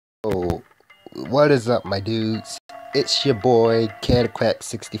What is up, my dudes? It's your boy,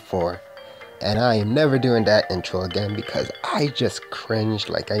 CatQuack64, and I am never doing that intro again because I just cringed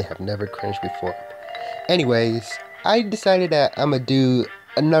like I have never cringed before. Anyways, I decided that I'm gonna do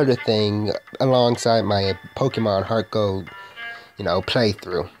another thing alongside my Pokemon Heart Gold,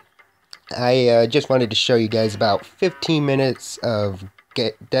 playthrough. I just wanted to show you guys about 15 minutes of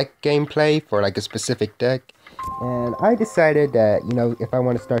deck gameplay for like a specific deck. And I decided that, if I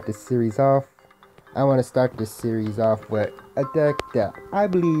want to start this series off, I want to start this series off with a deck that I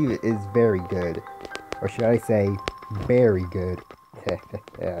believe is very good. Or should I say, very good.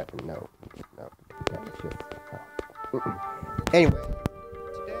 No, that's just... Anyway,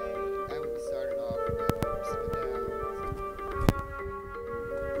 today I will be starting off with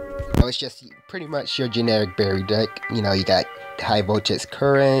Spudow. It's just pretty much your generic berry deck. You got high voltage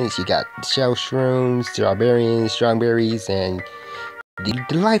currents, you got shell shrooms, strawberries, and the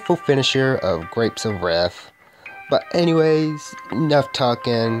delightful finisher of Grapes of Wrath. But anyways, enough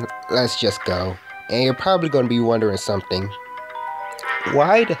talking, let's just go. And you're probably going to be wondering something.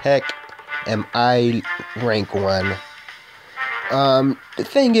 Why the heck am I rank 1? The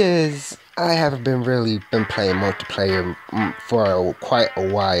thing is, I haven't really been playing multiplayer for quite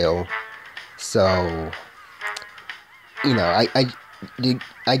a while. So, I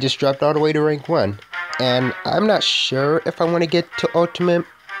just dropped all the way to rank 1. And I'm not sure if I want to get to Ultimate,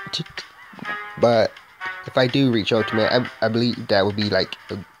 but if I do reach Ultimate, I believe that would be like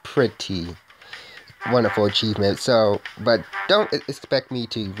a pretty wonderful achievement. So, but don't expect me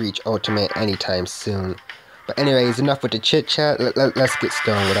to reach Ultimate anytime soon. But anyways, enough with the chit chat. Let's get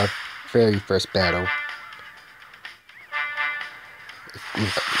started with our very first battle.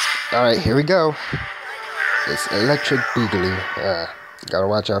 Alright, here we go. It's Electric Boogaloo. Gotta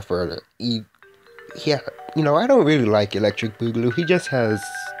watch out for the yeah, I don't really like Electric Boogaloo. He just has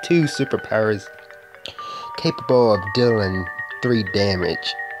 2 superpowers capable of dealing 3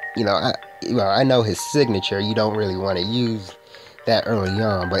 damage. I know his signature. You don't really want to use that early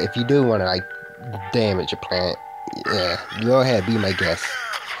on, but if you do want to damage a plant, yeah, go ahead, be my guest.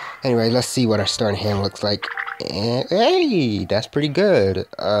 Anyway, let's see what our starting hand looks like. And hey, that's pretty good.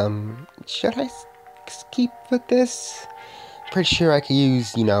 Should I keep with this? Pretty sure I could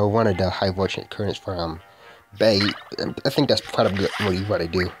use, one of the high voltage currents from bait. I think that's probably what you want to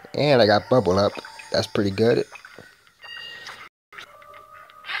do. And I got Bubble Up. That's pretty good.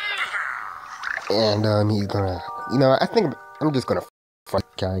 And he's gonna, I think I'm just gonna fight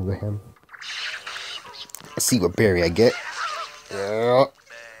guy with him. Let's see what berry I get. Yeah.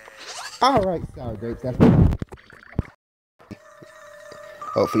 Alright, sour grapes.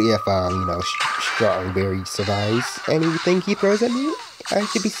 Hopefully, if Strawberry survives anything he throws at me, I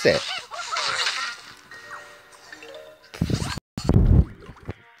should be set.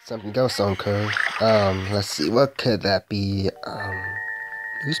 Something else on curve. Let's see, what could that be?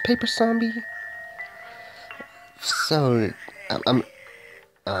 Newspaper zombie? So,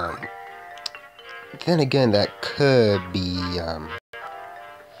 then again, that could be, I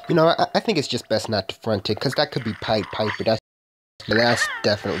think it's just best not to front it, because that could be Pied Piper. That's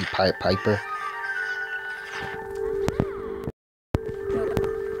definitely Pied Piper.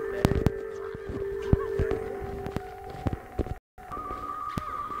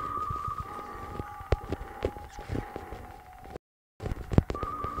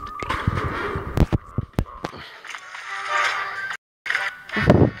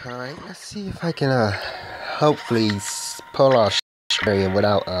 Alright, let's see if I can hopefully pull off Strawberry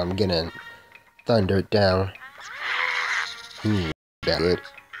without getting thundered down. That's good.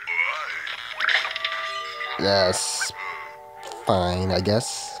 That's fine, I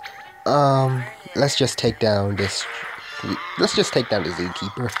guess. Let's just take down this. Let's just take down the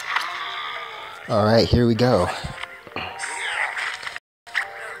Zookeeper. Alright, here we go.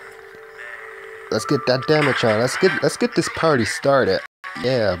 Let's get that damage on. Let's get this party started.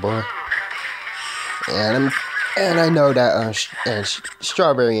 Yeah, boy. And I know that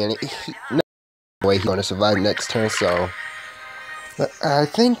Strawberry and no way he's gonna survive next turn. So I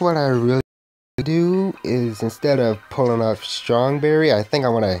think what I really do is, instead of pulling off Strawberry, I think I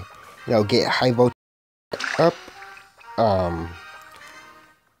want to get high voltage up.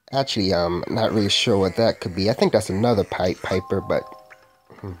 Actually, I'm not really sure what that could be. I think that's another Pied Piper, but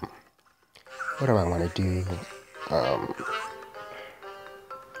what do I want to do?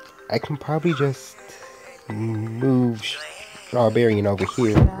 I can probably just move Strawberry over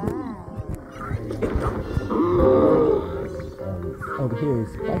here. Over here is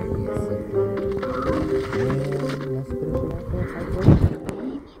Spuddy Berry.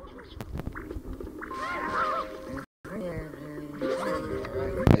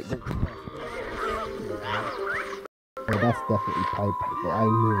 Oh, that's definitely Pied Piper. I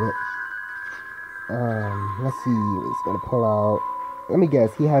knew it. Let's see. He's gonna pull out. Let me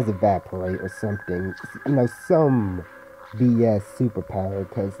guess. He has Evaporate or something. You know, some BS superpower.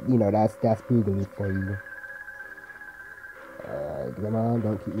 Cause you know that's Boogaloo for you. Come on,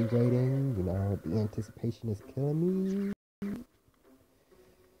 don't keep me waiting. You know, the anticipation is killing me.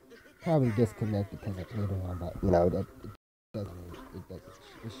 Probably disconnected because I played around, but you know that it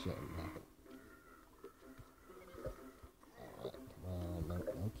shouldn't happen. Alright, come on,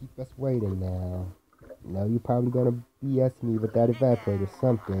 don't keep us waiting now. You know you're probably gonna BS me with that Evaporate or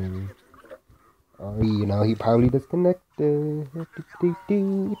something. Or you know he probably disconnected.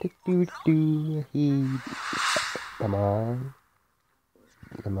 Come on.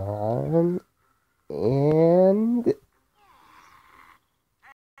 Come on. And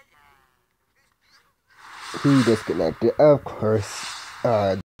he disconnected. Of course,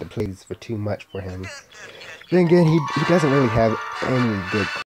 the plays were too much for him. Then again, he doesn't really have any good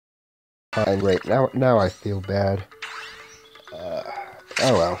content. Right now I feel bad. Oh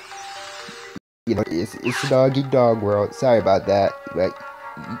well. You know, it's a dog eat dog world. Sorry about that, but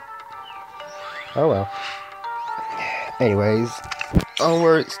oh well. Anyways,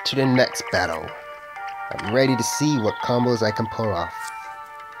 onwards to the next battle. I'm ready to see what combos I can pull off.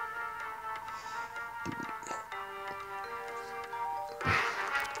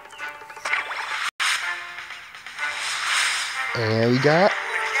 And we got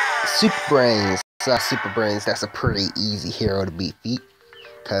Super Brains. So Super Brains, that's a pretty easy hero to beat.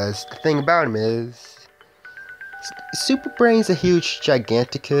 Because the thing about him is, Super Brains, a huge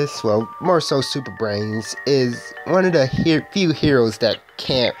Giganticus, well, more so Super Brains, is one of the few heroes that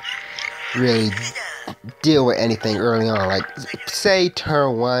can't really deal with anything early on. Like, say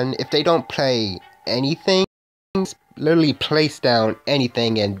turn 1, if they don't play anything, literally place down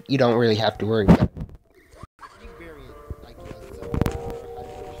anything and you don't really have to worry about it.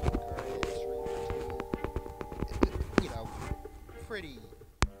 You know, pretty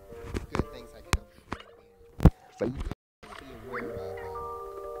good things I can help you. But you have to be aware of,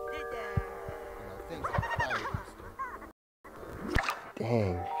 you know, things like Fire Booster.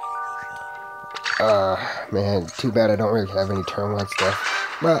 Dang. Man, too bad I don't really have any turn 1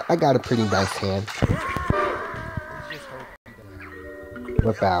 stuff. But I got a pretty nice hand.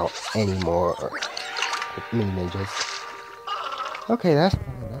 Whip out any more mini ninjas. Okay, that's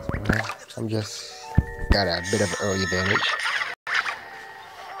fine. I'm just got a bit of an early advantage.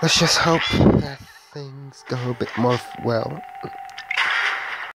 Let's just hope that things go a bit more well.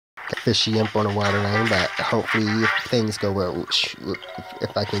 Got Fishy Imp on the water lane, but hopefully if things go well,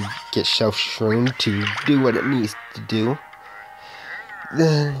 if I can get Shelf Shroom to do what it needs to do,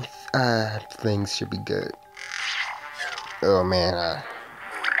 then things should be good. Oh man,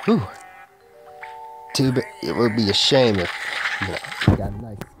 whew. It would be a shame if, you know, you got a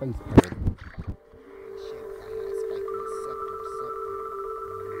nice space bird.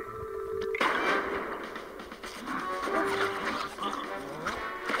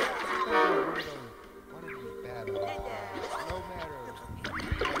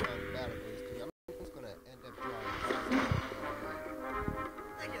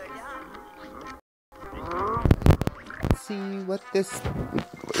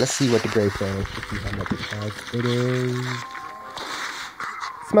 Let's see what the Grey Fan is to see how much it costs. It is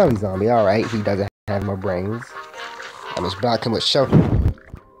Smelly Zombie. Alright, he doesn't have more brains. I'm just blocking with Shelter.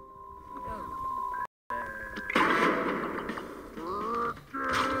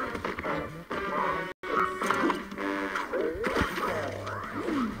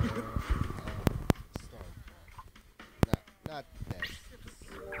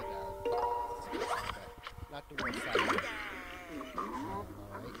 Not the one side.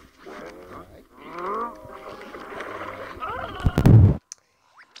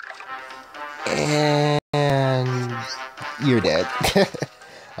 And you're dead.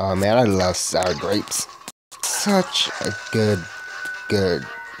 Oh man, I love sour grapes. Such a good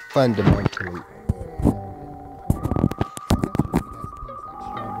fundamental.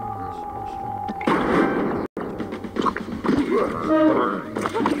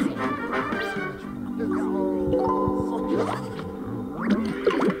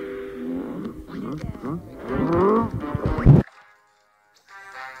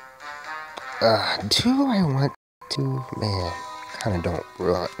 Do I want to? Man, kind of don't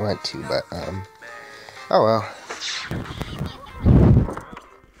want to, but oh well.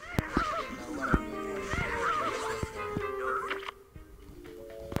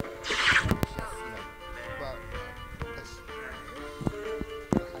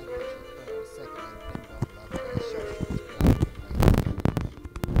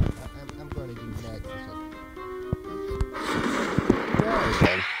 I'm going to do next.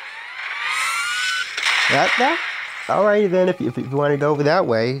 That? Alright then, if you want to go over that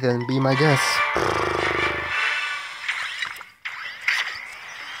way, then be my guest.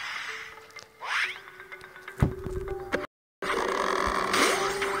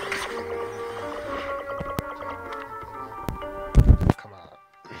 Come on.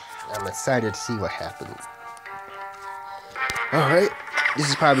 I'm excited to see what happens. Alright, this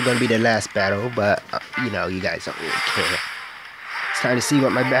is probably going to be the last battle, but, you know, you guys don't really care. It's time to see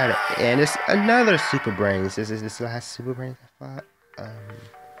what my battle... And it's another Super Brains. This is the last Super Brains I fought.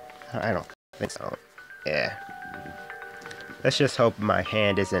 I don't think so. Yeah. Let's just hope my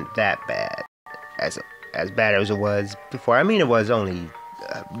hand isn't that bad. As bad as it was before. I mean, it was only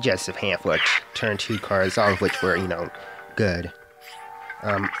just a handful of turn 2 cards, all of which were, you know, good.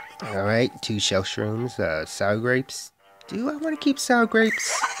 Alright, 2 shell shrooms, sour grapes. Do I want to keep sour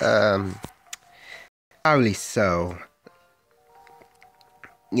grapes? Probably so.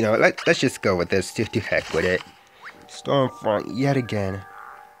 You know, let's just go with this. To heck with it. Stormfront yet again.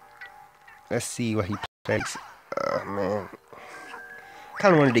 Let's see what he plays. Oh man.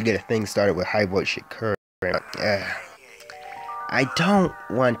 Kind of wanted to get a thing started with high voltage current. I don't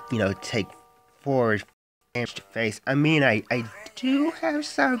want, you know, to take 4 damage to face. I mean, I do have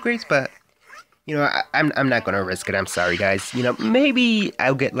sour grapes, but you know, I'm not gonna risk it. I'm sorry, guys. You know, maybe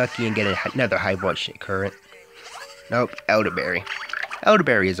I'll get lucky and get another high voltage current. Nope, elderberry.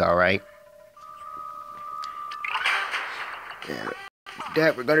 Elderberry is all right. Yeah,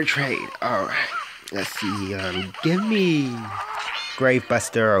 that we're gonna trade. All right. Let's see. Give me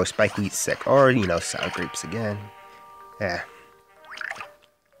Gravebuster or Spikeweed Sick, or you know, sour grapes again. Yeah.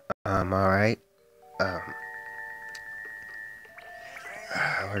 All right.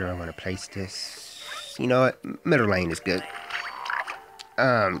 Where do I want to place this? You know what? Middle lane is good.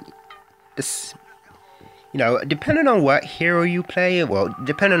 This, you know, depending on what hero you play, well,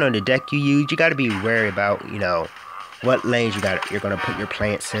 depending on the deck you use, you got to be wary about, you know, what lanes you're gonna put your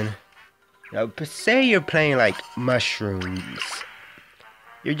plants in. You know, say you're playing like mushrooms,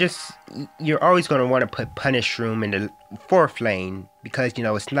 you're always gonna want to put Punish Room in the 4th lane because you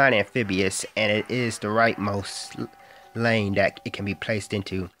know it's not amphibious and it is the rightmost lane that it can be placed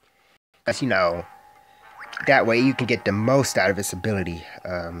into. Because you know, that way you can get the most out of its ability.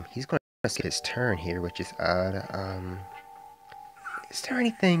 He's gonna skip his turn here, which is odd. Is there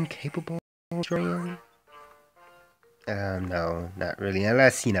anything capable of destroying? No, not really.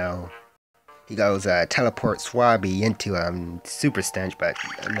 Unless, you know, he goes teleport Swabby into Super Stench, but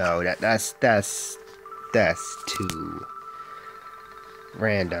no, that's too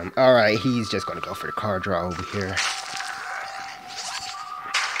random. Alright, he's just gonna go for the card draw over here.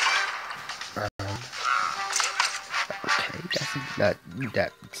 Okay,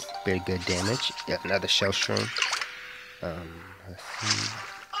 that's very good damage. Yep, another shell shroom. Let's see.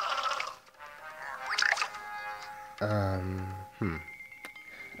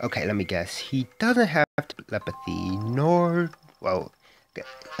 Okay, let me guess. He doesn't have telepathy, nor... Well,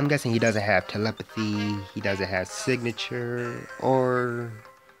 I'm guessing he doesn't have telepathy, he doesn't have signature, or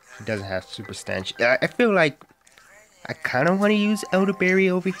he doesn't have super stench. I feel like I kind of want to use elderberry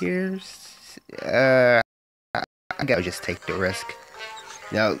over here. I gotta just take the risk.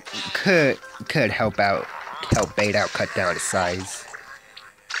 You know, could help bait out, cut down the size.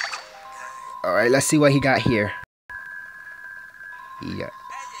 Alright, let's see what he got here. Yeah.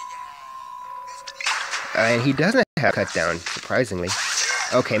 And he doesn't have cut down, surprisingly.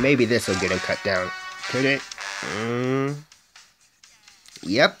 Okay, maybe this will get him cut down. Could it?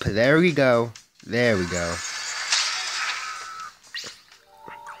 Yep, there we go. There we go.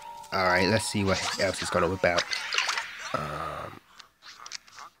 Alright, let's see what else he's gonna whip out.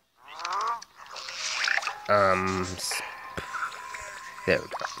 There we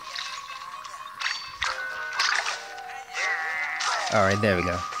go. Alright, there we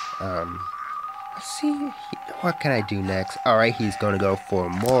go. Let's see, what can I do next? Alright, he's gonna go for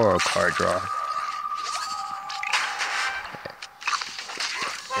more card draw.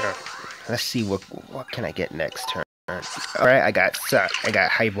 Let's see what can I get next turn. Alright, I got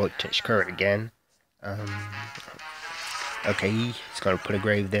high voltage current again. Okay, he's gonna put a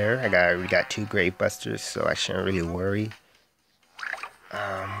grave there. We got 2 grave busters, so I shouldn't really worry.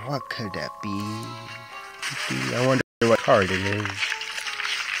 What could that be? I wonder what card it is.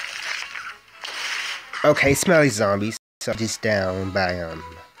 Okay, Smelly Zombies. So he's down by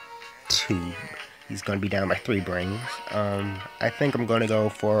 2. He's gonna be down by 3 brains. I think I'm gonna go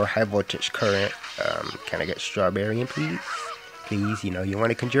for high voltage current. Can I get strawberry in, please? Please, you know, you want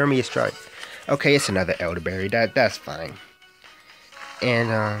to conjure me a strawberry. Okay, it's another elderberry. That's fine.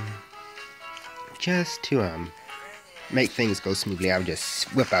 And just to make things go smoothly, I'll just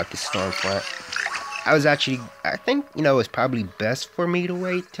whip out the Stormfront. I think, it's probably best for me to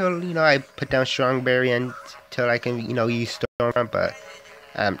wait till, I put down Strongberry until I can, use Storm, but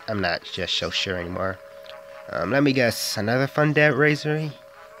I'm not just so sure anymore. Let me guess, another Fun Dead Razor?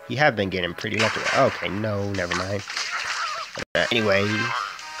 You have been getting pretty lucky. Okay, no, never mind. Anyway,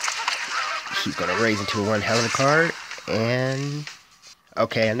 he's gonna raise into one hell of a card, and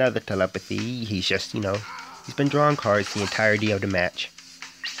okay, another telepathy. He's just, he's been drawing cards the entirety of the match.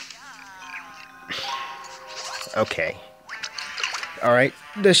 Okay. Alright,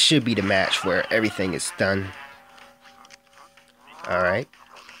 this should be the match where everything is done. Alright.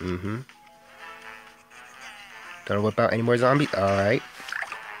 Gonna whip out any more zombies? Alright.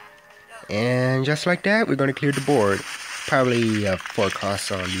 And just like that, we're gonna clear the board. Probably a 4-cost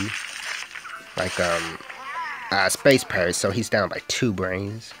zombie. Like, Space Parrot, so he's down by 2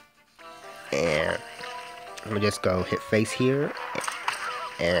 brains. And I'm gonna just go hit face here.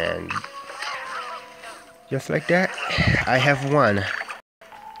 And just like that, I have won.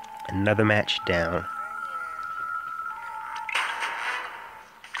 Another match down.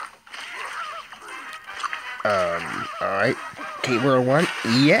 Alright. Kate World 1.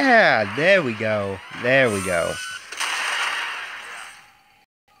 Yeah, there we go. There we go.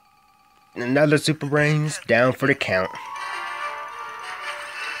 Another Super Brains down for the count.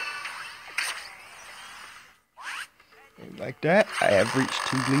 Like that, I have reached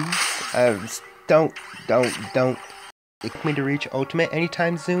 2 leads. Don't expect me to reach Ultimate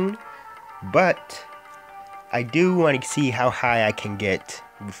anytime soon, but I do want to see how high I can get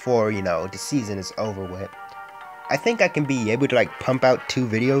before, the season is over with. I think I can be able to, like, pump out 2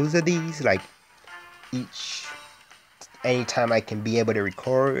 videos of these, like, each anytime I can be able to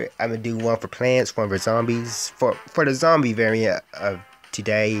record. I'm gonna do one for plants, one for zombies. For the zombie variant of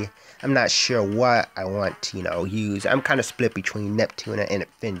today, I'm not sure what I want to, use. I'm kind of split between Neptune and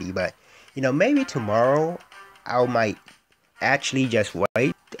Infinity, but, maybe tomorrow I might actually just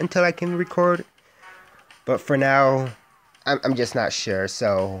wait until I can record. But for now, I'm just not sure.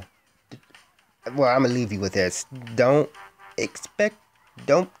 So, well, I'm gonna leave you with this. Don't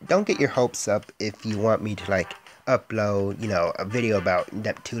get your hopes up if you want me to, like, upload, a video about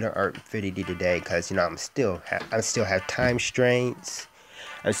Neptune or Infinity today, because, I still have time strains.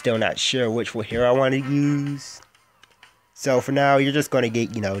 I'm still not sure which hero I want to use. So for now, you're just gonna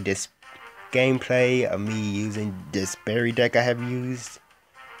get, this gameplay of me using this berry deck I have used,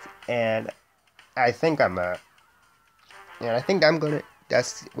 and I think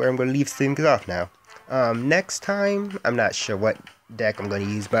that's where I'm gonna leave things off now. Next time, I'm not sure what deck I'm gonna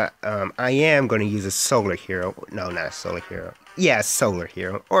use, but I am gonna use a solar hero. No, not a solar hero. Yeah, solar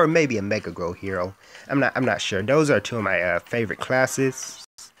hero, or maybe a Mega Grow hero. I'm not sure. Those are 2 of my favorite classes.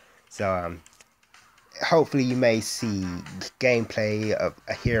 So hopefully you may see gameplay of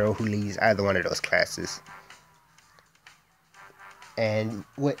a hero who leads either one of those classes. And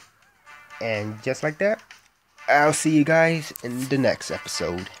just like that, I'll see you guys in the next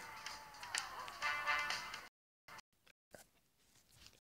episode.